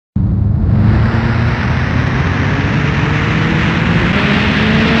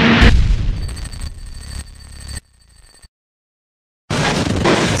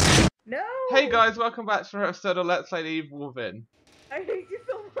guys, welcome back to another episode of Let's Play the Evil Within. I hate you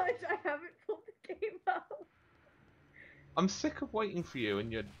so much, I haven't pulled the game out. I'm sick of waiting for you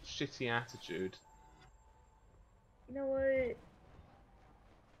and your shitty attitude. You know what?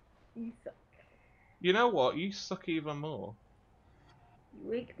 You suck. You know what? You suck even more. You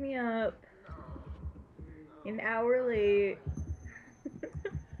wake me up an hour late.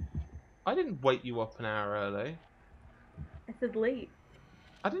 I didn't wake you up an hour early. I said late.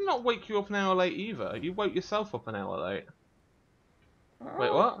 I did not wake you up an hour late either. You woke yourself up an hour late. Oh.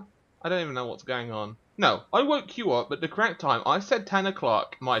 Wait, what? I don't even know what's going on. No, I woke you up at the correct time. I said 10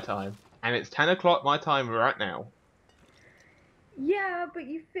 o'clock my time, and it's 10 o'clock my time right now. Yeah, but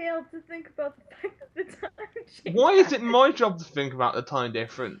you failed to think about the fact that the time changed. Why is it my job to think about the time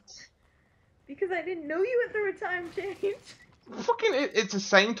difference? Because I didn't know you went through a time change. Fucking, it's the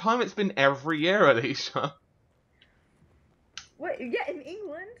same time it's been every year, Alysha. What? Yeah, in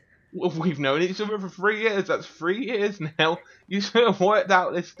England. Well, we've known each other for 3 years. That's 3 years now. You should have worked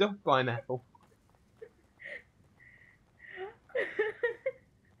out this stuff by now. I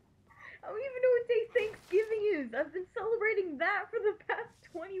don't even know what day Thanksgiving is. I've been celebrating that for the past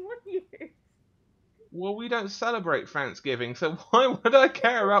 21 years. Well, we don't celebrate Thanksgiving, so why would I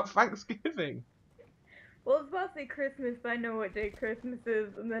care about Thanksgiving? Well, I was about to say Christmas, but I know what day Christmas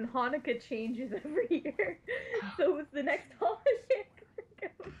is, and then Hanukkah changes every year. So it's the next holiday.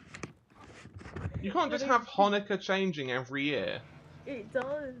 You can't just have Hanukkah changing every year. It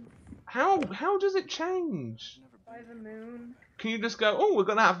does. How does it change? By the moon. Can you just go, oh, we're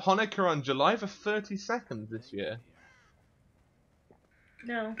going to have Hanukkah on July the 32nd this year?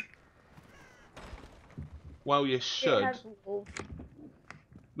 No. Well, you should. It has wolves.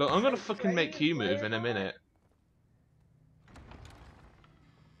 Look, I'm going to fucking make you move in a minute.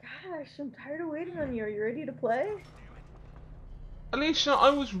 Gosh, I'm tired of waiting on you. Are you ready to play? Alysha, I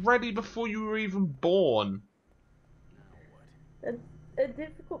was ready before you were even born. That's a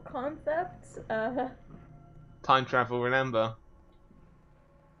difficult concept. Time travel, remember?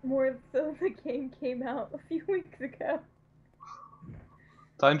 More so the game came out a few weeks ago.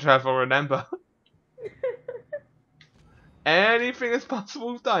 Time travel, remember? Anything is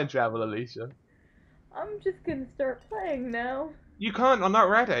possible with time travel, Alysha. I'm just gonna start playing now. You can't, I'm not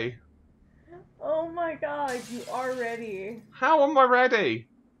ready. Oh my god, you are ready. How am I ready?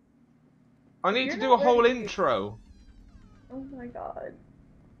 I need You're to do a not whole ready. intro. Oh my god.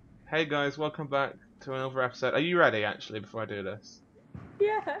 Hey guys, welcome back to another episode. Are you ready, actually, before I do this?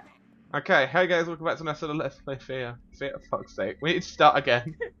 Yeah. Okay, hey guys, welcome back to another episode of Let's Play Fear. Fear, for fuck's sake. We need to start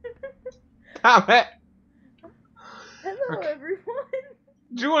again. Damn it! Hello Okay. everyone.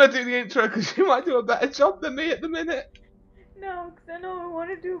 Do you want to do the intro? Because you might do a better job than me at the minute. No, because I know I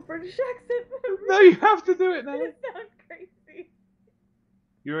want to do a British accent. No, you have to do it now. It sounds crazy.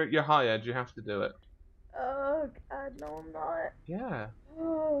 You're hired, you have to do it. Oh god, no I'm not. Yeah.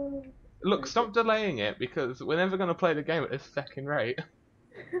 Oh. Look, stop delaying it, because we're never going to play the game at this second rate.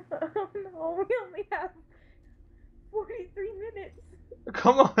 Oh no, we only have 43 minutes.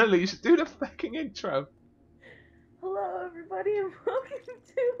 Come on, Alysha, do the fucking intro. Hello everybody and welcome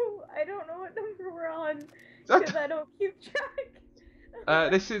to, I don't know what number we're on, because I don't keep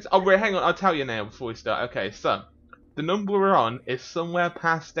track. This is, oh wait, hang on, I'll tell you now before we start. Okay, so, the number we're on is somewhere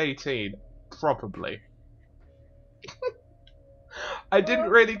past 18, probably. I didn't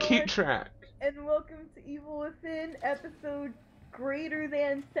really keep track. And welcome to Evil Within, episode greater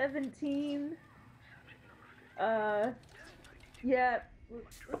than 17. Yeah,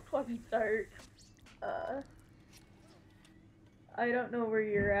 let's fucking start. I don't know where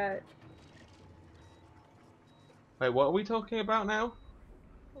you're at. Wait, what are we talking about now?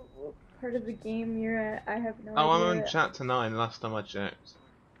 What part of the game you're at? I have no idea. Oh, I'm on chapter 9 last time I checked.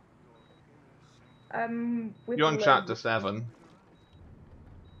 I'm with You're on 11. chapter 7.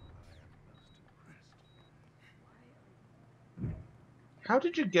 How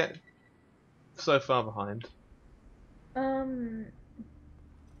did you get so far behind?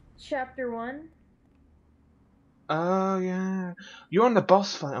 Chapter 1. Oh, yeah. You're on the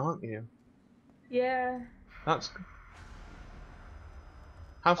boss fight, aren't you? Yeah. That's...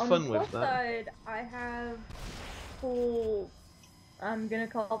 Have On fun the with plus that. side, I have full, I'm gonna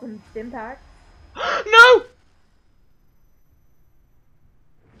call them stim packs. No!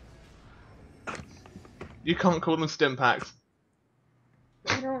 You can't call them stim packs.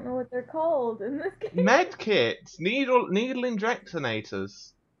 I don't know what they're called in this game. Med kits! Needle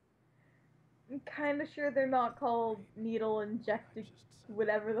injectionators. I'm kinda sure they're not called needle injected,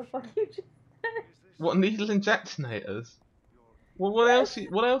 whatever the fuck you just said. What, needle injectionators? Well, what else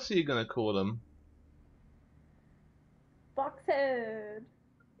are you gonna call them? Foxhead.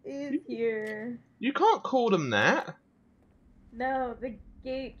 is here. You can't call them that. No, the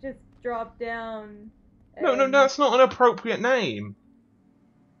gate just dropped down. No, that's not an appropriate name.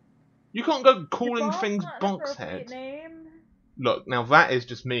 You can't go calling things not an box appropriate head. name. Look, now that is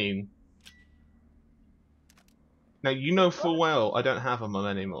just mean. Now you know full well I don't have a mum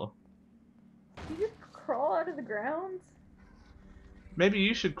anymore. You just crawl out of the ground? Maybe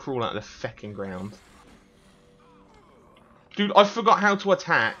you should crawl out of the fecking ground. Dude, I forgot how to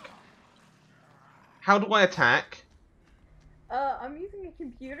attack. How do I attack? I'm using a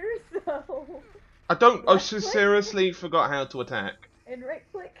computer, so... I seriously forgot how to attack. And right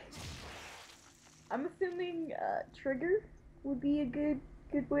click. I'm assuming, trigger would be a good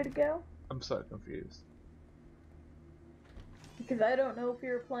way to go. I'm so confused. Because I don't know if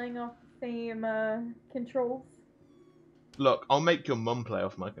you're playing off the same, controls. Look, I'll make your mum play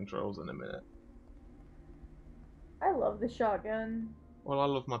off my controls in a minute. I love the shotgun. Well, I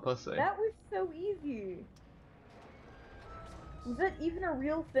love my pussy. That was so easy. Was that even a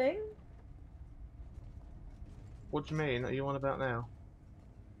real thing? What do you mean? Are you on about now?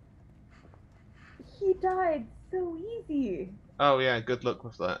 He died so easy. Oh yeah, good luck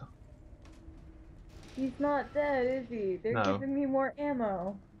with that. He's not dead, is he? They're giving me more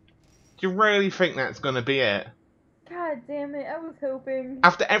ammo. Do you really think that's gonna be it? God damn it, I was hoping.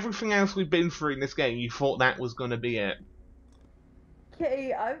 After everything else we've been through in this game, you thought that was gonna be it.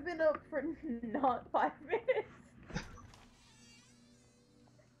 Okay, I've been up for not 5 minutes.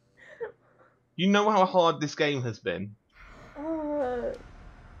 You know how hard this game has been.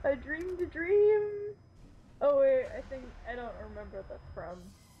 I dreamed a dream. Oh wait, I don't remember what that's from.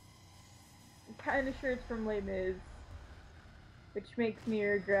 I'm kinda sure it's from Les Mis. Which makes me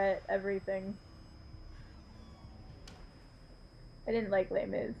regret everything. I didn't like Les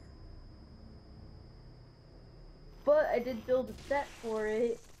Mis. But I did build a set for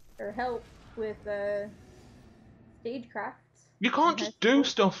it, or help with, stagecraft. You can't just do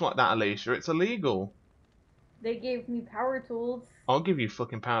stuff like that, Alysha. It's illegal. They gave me power tools. I'll give you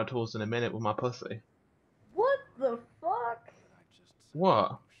fucking power tools in a minute with my pussy. What the fuck?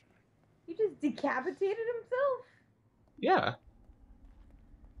 What? He just decapitated himself? Yeah.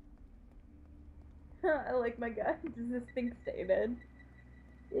 I like my gun. Does this thing stay dead?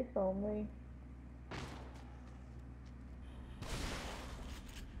 If only.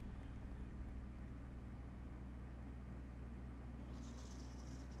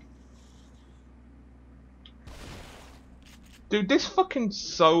 Dude, this fucking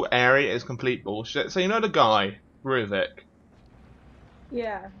soul area is complete bullshit. So you know the guy, Ruvik?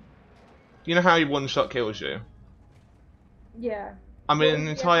 Yeah. You know how he one-shot kills you? Yeah. I'm in an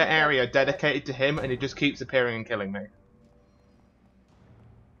entire area dedicated to him, and he just keeps appearing and killing me.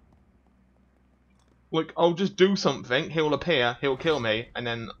 Like, I'll just do something, he'll appear, he'll kill me, and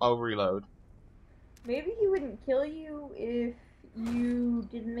then I'll reload. Maybe he wouldn't kill you if you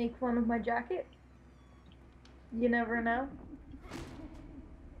didn't make fun of my jacket. You never know.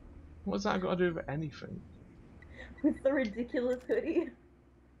 What's that got to do with anything? With the ridiculous hoodie.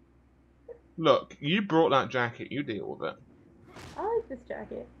 Look, you brought that jacket, you deal with it. I like this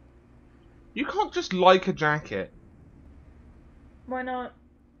jacket. You can't just like a jacket. Why not?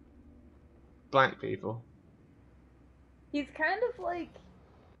 Black people. He's kind of like,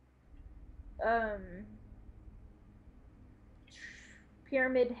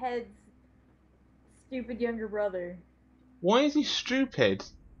 Pyramid Head's stupid younger brother. Why is he stupid?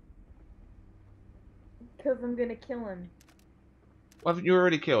 Because I'm gonna kill him. Well, haven't you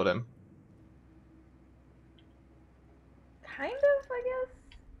already killed him? Kind of, I guess.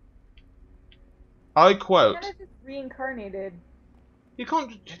 I quote. Kind of just reincarnated. You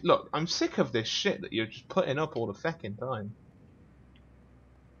can't look. I'm sick of this shit that you're just putting up all the fucking time.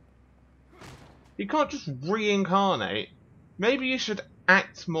 You can't just reincarnate. Maybe you should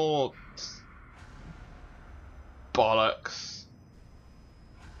act more bollocks.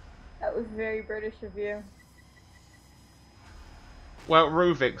 That was very British of you. Well,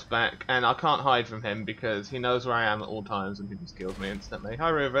 Ruvik's back, and I can't hide from him because he knows where I am at all times and he just kills me instantly. Hi,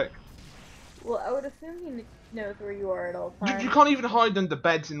 Ruvik. Well, I would assume he knows where you are at all times. You can't even hide under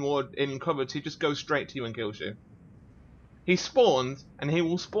beds in cupboards. He just goes straight to you and kills you. He spawns, and he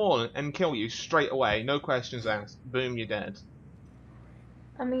will spawn and kill you straight away. No questions asked. Boom, you're dead.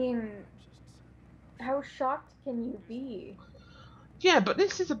 I mean, how shocked can you be? Yeah, but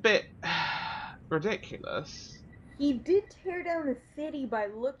this is a bit ridiculous. He did tear down the city by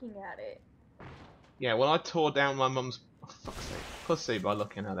looking at it. Yeah, well, I tore down my mum's pussy by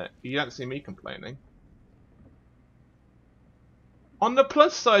looking at it. You don't see me complaining. On the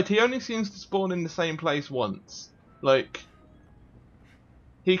plus side, he only seems to spawn in the same place once. Like,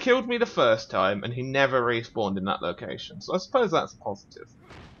 He killed me the first time, and he never respawned in that location. So I suppose that's a positive.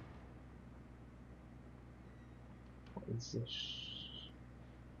 What is this?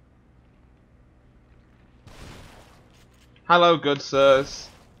 Hello, good sirs.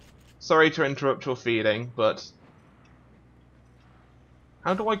 Sorry to interrupt your feeding, but...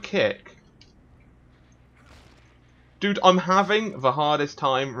 How do I kick? Dude, I'm having the hardest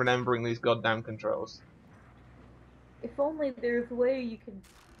time remembering these goddamn controls. If only there's a way you could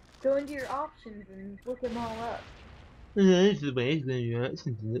go into your options and look them all up.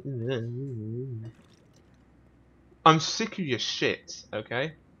 I'm sick of your shit,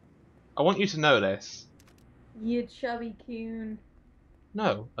 okay? I want you to know this. You chubby coon.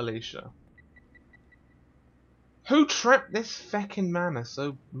 No, Alysha. Who trapped this feckin' mana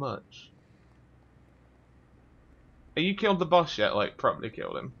so much? Have you killed the boss yet? Like, properly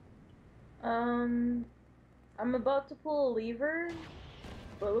killed him? I'm about to pull a lever,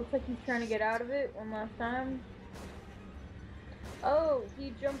 but it looks like he's trying to get out of it one last time. Oh,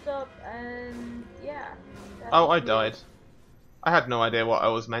 he jumped up and yeah. Oh, I died. I had no idea what I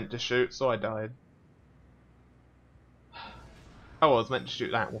was meant to shoot, so I died. Oh, I was meant to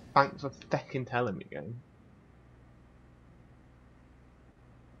shoot that. Well, thanks for feckin' telling me, game.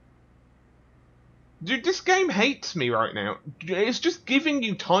 Dude, this game hates me right now. It's just giving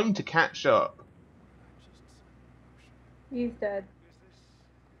you time to catch up. He's dead.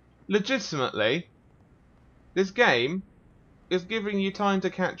 Legitimately, this game is giving you time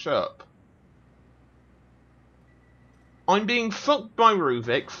to catch up. I'm being fucked by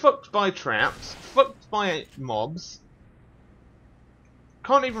Ruvik, fucked by traps, fucked by mobs.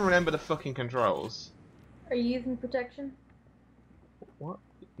 Can't even remember the fucking controls. Are you using protection? What?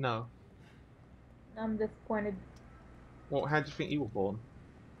 No. I'm disappointed. What? How do you think you were born?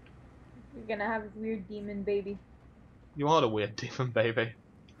 You're gonna have this weird demon baby. You are the weird demon baby.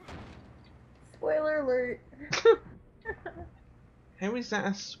 Spoiler alert. How is that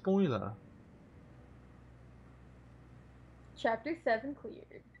a spoiler? Chapter 7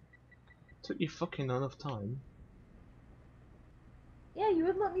 cleared. Took you fucking enough time. Yeah, you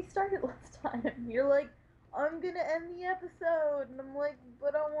would let me start it last time. You're like, I'm gonna end the episode, and I'm like,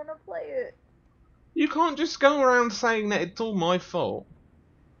 but I wanna play it. You can't just go around saying that it's all my fault.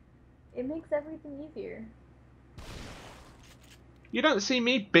 It makes everything easier. You don't see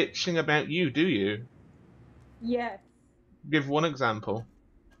me bitching about you, do you? Yes. Give one example.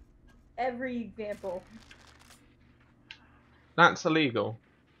 Every example. That's illegal.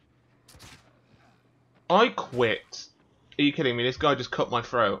 I quit. Are you kidding me? This guy just cut my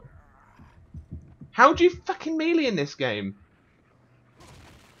throat. How do you fucking melee in this game?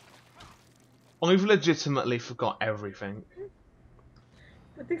 I've legitimately forgot everything.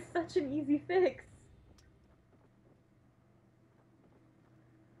 But there's such an easy fix.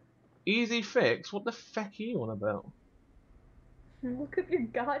 Easy fix? What the fuck are you on about? Look up your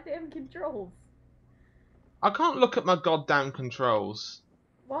goddamn controls. I can't look at my goddamn controls.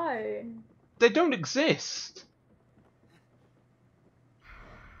 Why? They don't exist.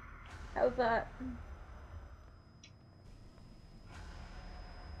 How's that?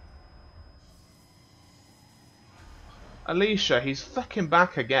 Alysha, he's fucking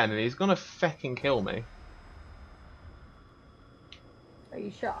back again and he's gonna fucking kill me. Are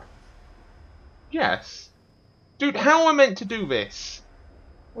you shocked? Yes. Dude, how am I meant to do this?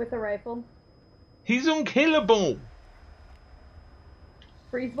 With a rifle? He's unkillable!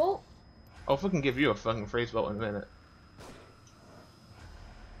 Freeze bolt? I'll fucking give you a fucking freeze bolt in a minute.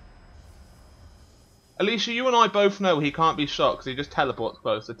 Alysha, you and I both know he can't be shot because he just teleports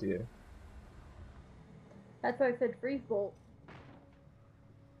closer to you. That's why I said freeze bolt.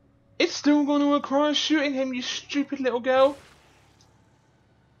 It's still gonna require shooting him, you stupid little girl.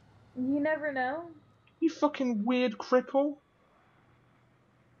 You never know. You fucking weird cripple.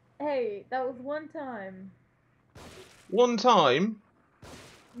 Hey, that was one time. One time?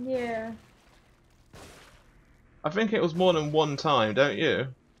 Yeah. I think it was more than one time, don't you?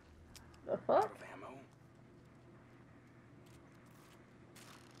 The fuck?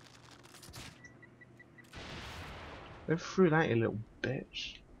 Go through that, you little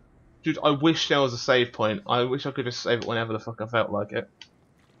bitch. Dude, I wish there was a save point. I wish I could just save it whenever the fuck I felt like it.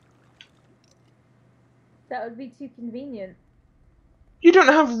 That would be too convenient. You don't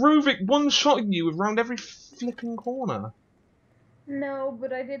have Ruvik one-shotting you around every flipping corner. No,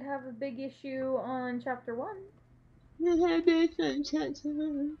 but I did have a big issue on chapter 1.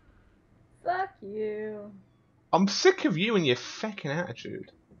 Fuck you. I'm sick of you and your fucking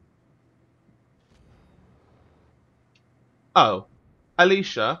attitude. Oh,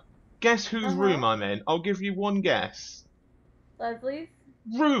 Alysha, guess whose room I'm in? I'll give you one guess. Leslie's?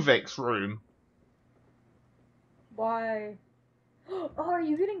 Ruvik's room. Why? Oh, are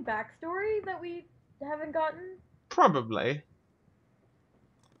you getting backstory that we haven't gotten? Probably.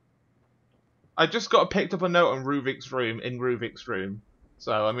 I just picked up a note on Ruvik's room in Ruvik's room.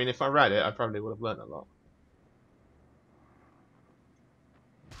 So, I mean, if I read it, I probably would have learned a lot.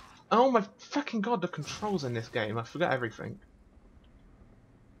 Oh my fucking god, the controls in this game. I forget everything.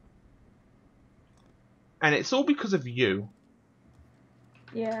 And it's all because of you.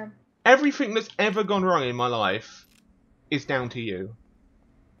 Yeah. Everything that's ever gone wrong in my life is down to you.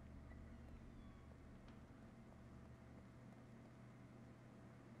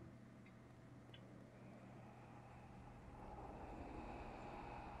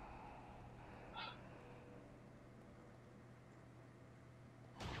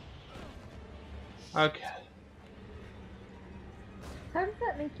 Okay. How does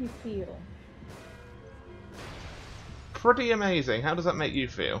that make you feel? Pretty amazing. How does that make you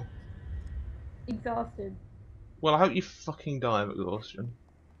feel? Exhausted. Well, I hope you fucking die of exhaustion.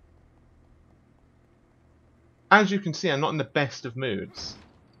 As you can see, I'm not in the best of moods.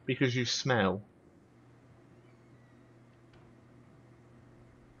 Because you smell.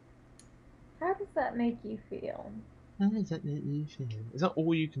 How does that make you feel? How does that make you feel? Is that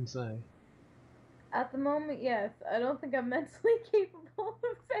all you can say? At the moment, yes. I don't think I'm mentally capable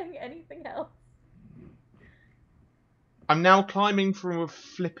of saying anything else. I'm now climbing through a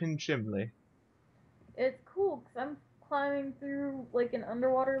flippin' chimney. It's cool, because I'm climbing through, like, an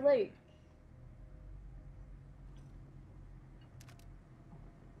underwater lake.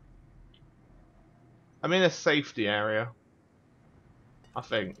 I'm in a safety area. I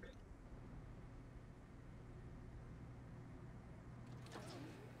think.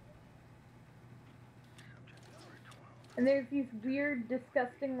 And there's these weird,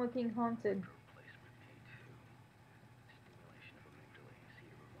 disgusting looking haunted.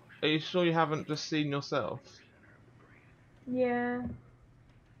 Are you sure you haven't just seen yourself? Yeah.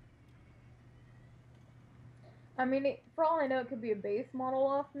 I mean, for all I know, it could be a base model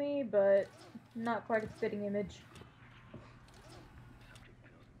off me, but not quite a spitting image.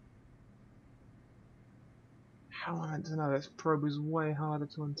 How am I meant to know? This probe is way harder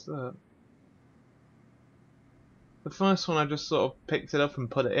to insert. The first one I just sort of picked it up and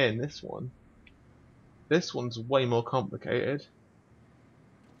put it in. This one's way more complicated.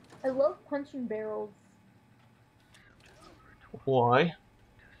 I love punching barrels. Why?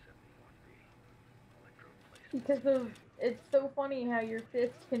 Because it's so funny how your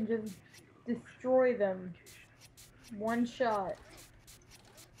fist can just destroy them. One shot.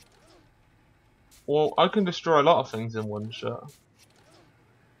 Well, I can destroy a lot of things in one shot.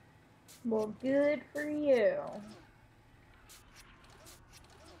 Well, good for you.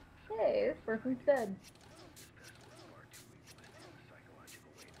 Hey, this person's dead.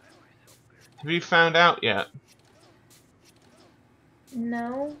 Have you found out yet?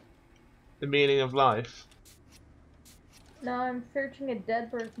 No. The meaning of life? No, I'm searching a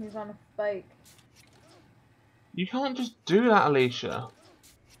dead person who's on a spike. You can't just do that, Alysha.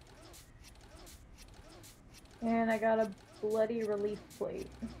 And I got a bloody relief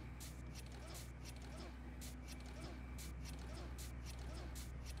plate.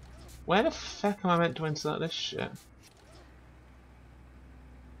 Where the fuck am I meant to insert this shit?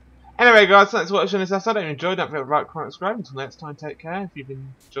 Anyway guys, thanks for watching this episode. If you enjoyed, don't forget to like, comment, subscribe. Until next time, take care. If you've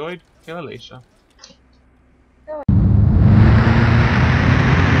enjoyed, kill Alysha.